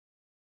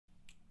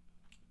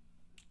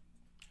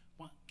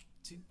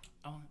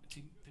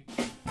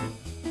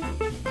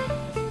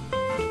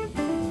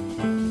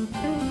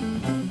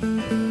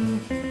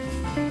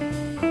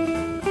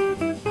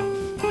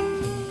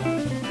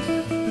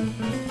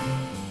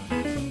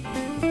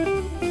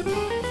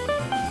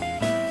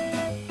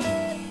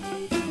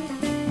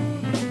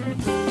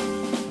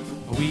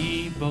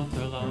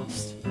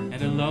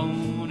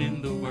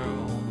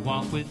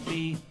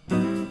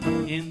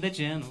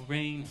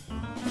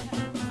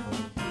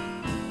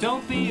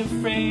Don't be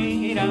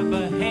afraid, I've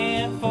a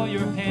hand for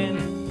your hand,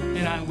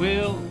 and I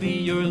will be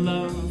your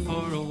love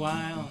for a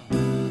while.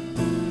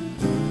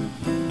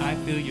 I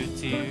feel your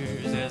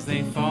tears as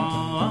they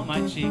fall on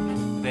my cheek.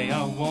 They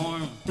are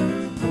warm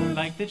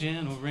like the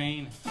gentle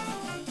rain.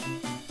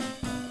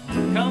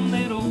 Come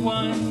little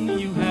one,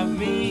 you have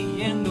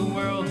me in the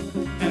world,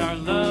 and our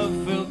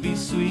love will be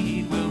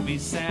sweet, will be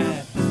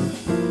sad,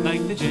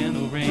 like the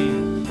gentle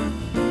rain,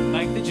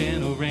 like the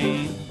gentle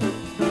rain,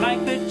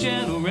 like the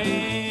gentle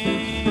rain.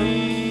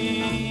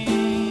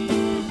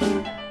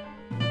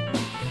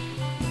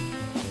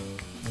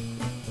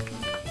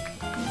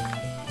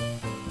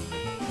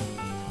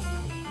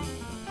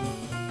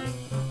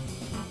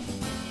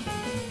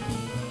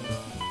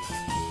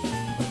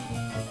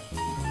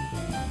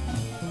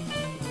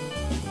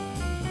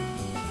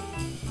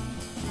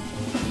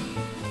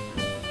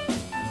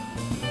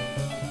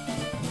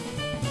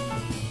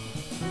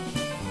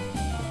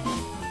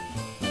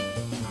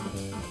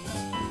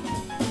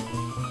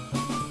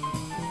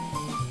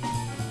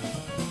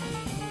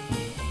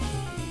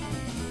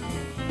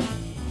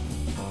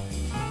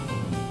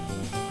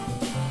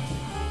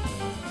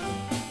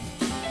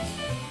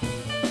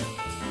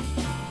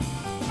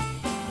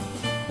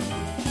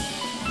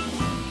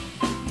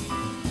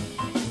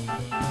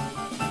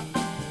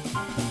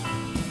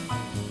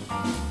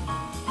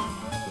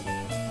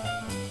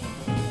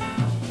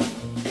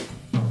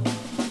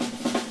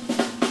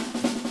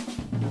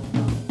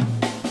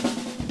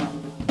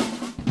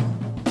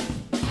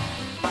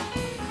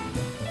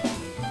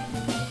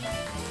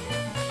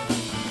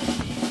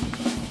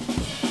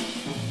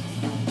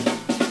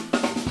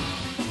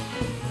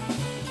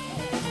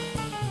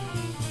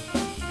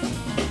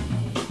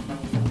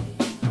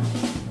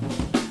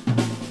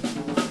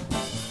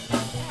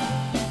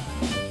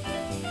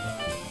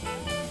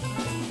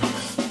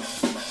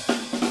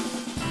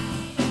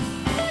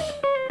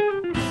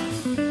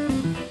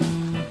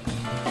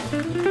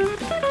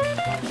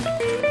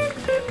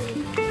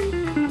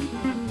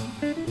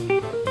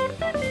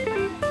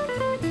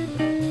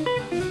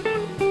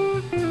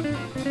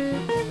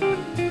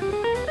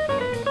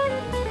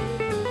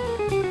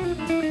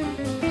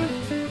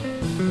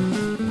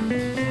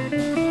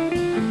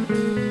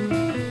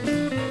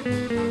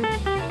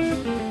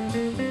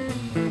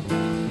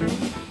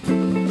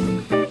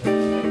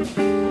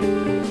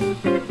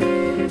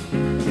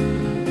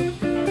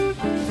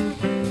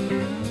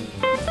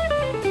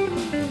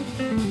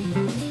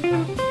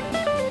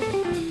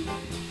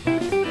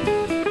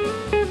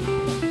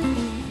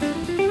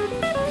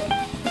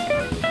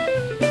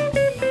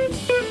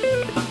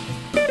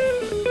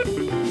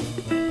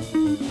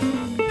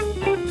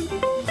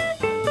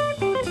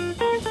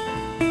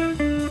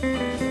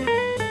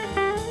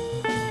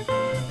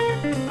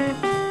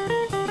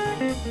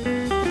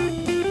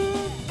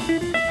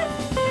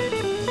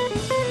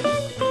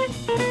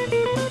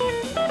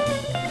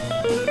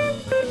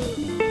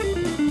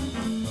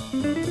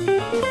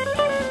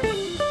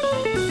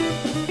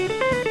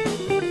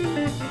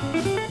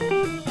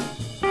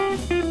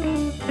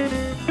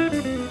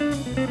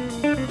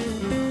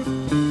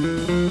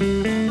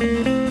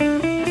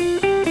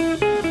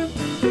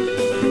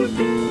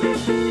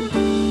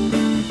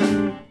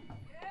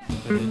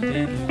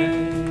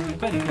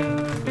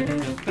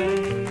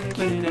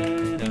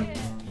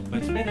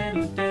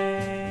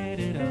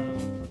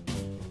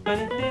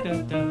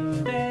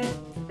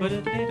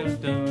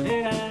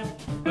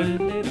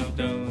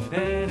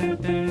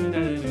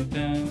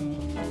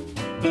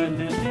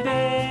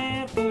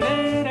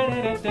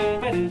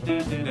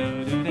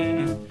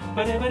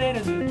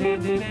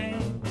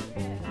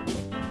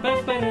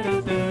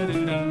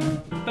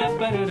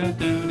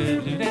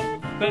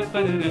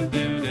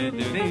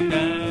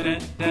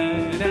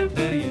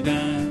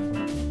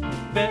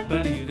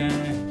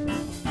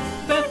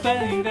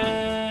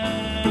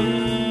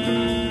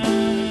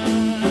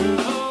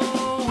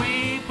 Oh,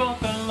 we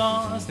both are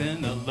lost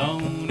and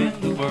alone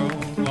in the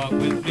world. Walk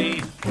with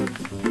me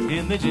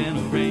in the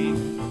gentle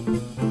rain.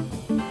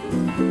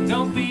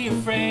 Don't be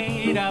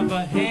afraid, I've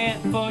a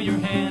hand for your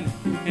hand,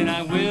 and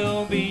I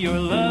will be your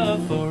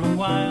love for a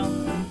while.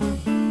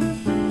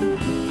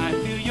 I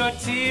feel your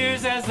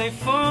tears as they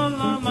fall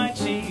on my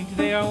cheek.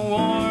 They are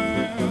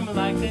warm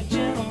like the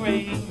gentle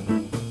rain.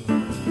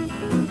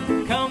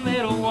 Come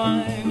little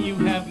one, you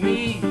have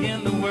me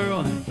in the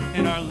world,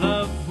 and our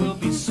love will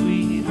be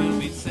sweet, will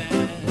be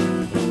sad,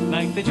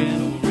 like the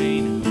gentle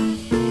rain,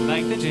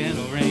 like the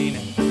gentle rain,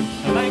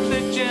 like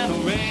the gentle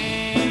rain,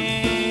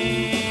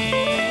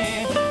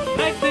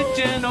 like the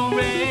gentle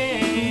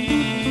rain,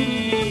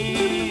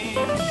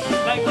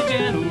 like the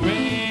gentle rain.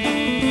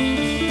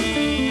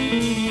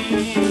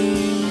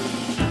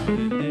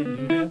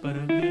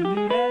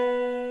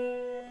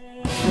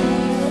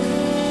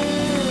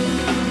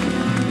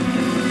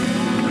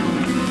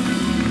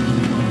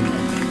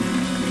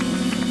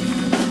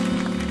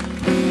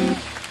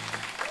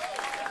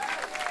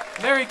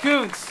 Larry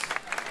Koonse,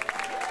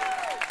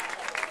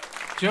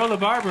 Joe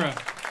LaBarbera.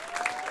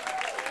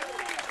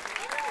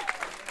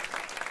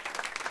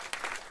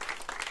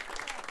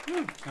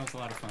 That was a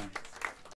lot of fun.